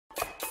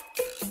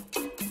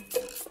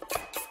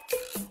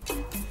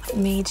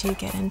made you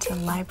get into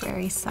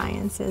library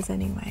sciences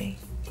anyway?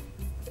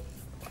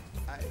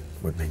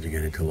 What made you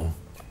get into law?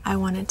 I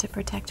wanted to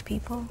protect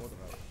people.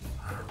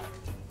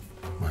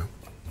 Well,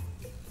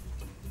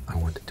 I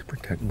wanted to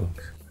protect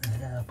books.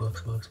 Yeah,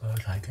 books.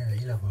 I can't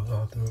eat a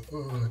book.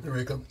 Here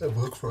we come, a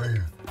book for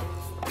you.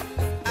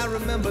 I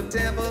remember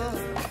Tampa,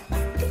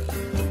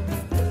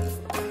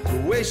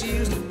 the way she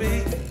used to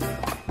be,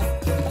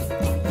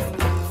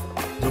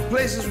 the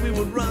places we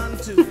would run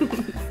to.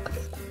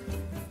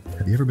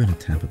 Have you ever been to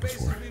Tampa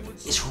before?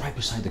 It's right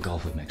beside the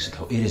Gulf of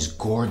Mexico. It is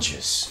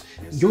gorgeous.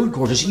 You're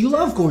gorgeous. You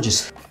love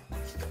gorgeous.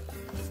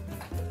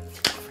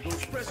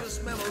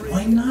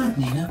 Why not,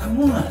 Nina?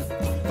 Come on.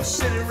 A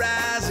city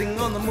rising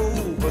on the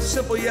move, a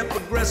simple yet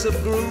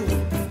progressive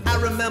groove. I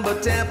remember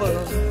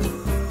Tampa.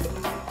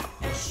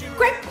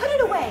 Greg, put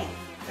it away.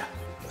 Yeah,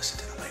 listen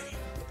to the lady.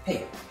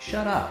 Hey,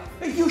 shut up.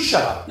 Hey, you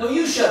shut up. No,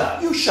 you shut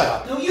up. You shut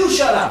up. No, you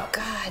shut up.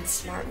 God,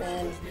 smart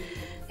men.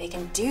 They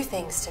can do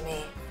things to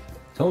me.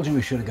 Told you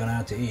we should have gone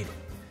out to eat.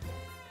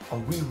 Are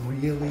we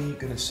really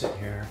gonna sit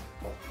here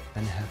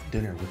and have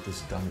dinner with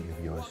this dummy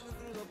of yours?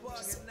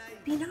 Just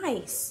be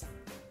nice.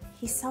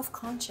 He's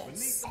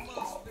self-conscious.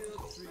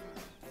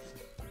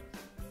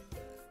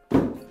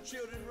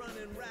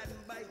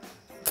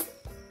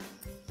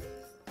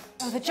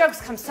 Oh, the jokes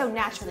come so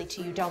naturally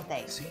to you, don't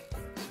they? See?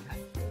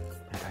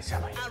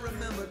 I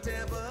remember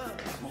Tampa.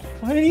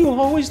 Why do you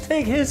always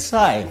take his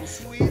side?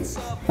 Sweet,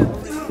 soft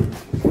memories.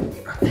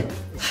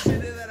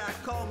 City that I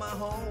call my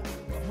home,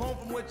 a home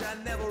from which I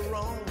never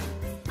roam.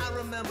 I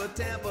remember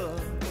Tampa.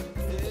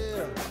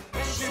 Yeah,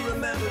 she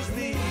remembers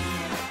me.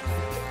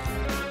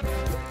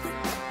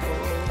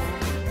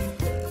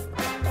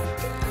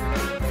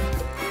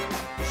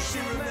 She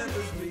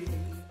remembers me.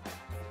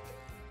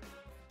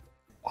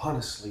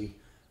 Honestly,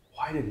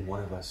 why didn't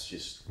one of us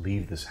just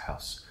leave this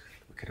house?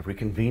 We could have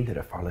reconvened at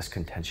a far less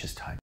contentious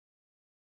time.